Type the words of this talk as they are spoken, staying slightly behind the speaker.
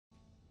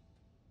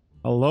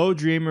Hello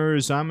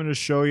dreamers, I'm going to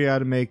show you how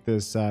to make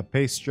this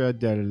pastry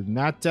de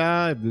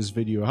nata. If this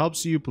video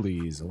helps you,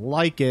 please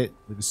like it,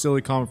 leave a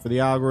silly comment for the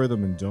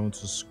algorithm, and don't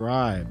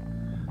subscribe.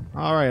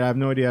 Alright, I have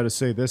no idea how to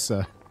say this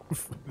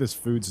this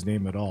food's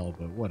name at all,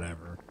 but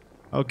whatever.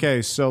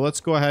 Okay, so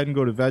let's go ahead and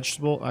go to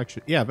vegetable.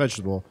 Actually, yeah,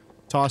 vegetable.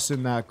 Toss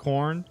in that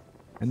corn,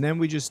 and then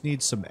we just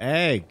need some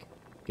egg.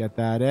 Get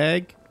that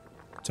egg,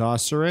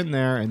 toss her in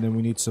there, and then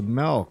we need some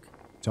milk.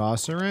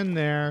 Toss her in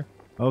there.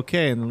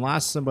 Okay, and then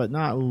last but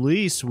not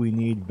least, we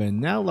need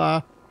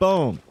vanilla.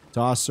 Boom.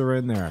 Toss her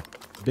in there.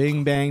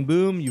 Bing, bang,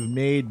 boom. You've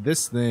made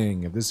this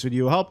thing. If this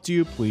video helped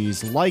you,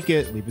 please like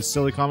it, leave a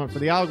silly comment for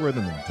the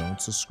algorithm, and don't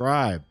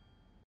subscribe.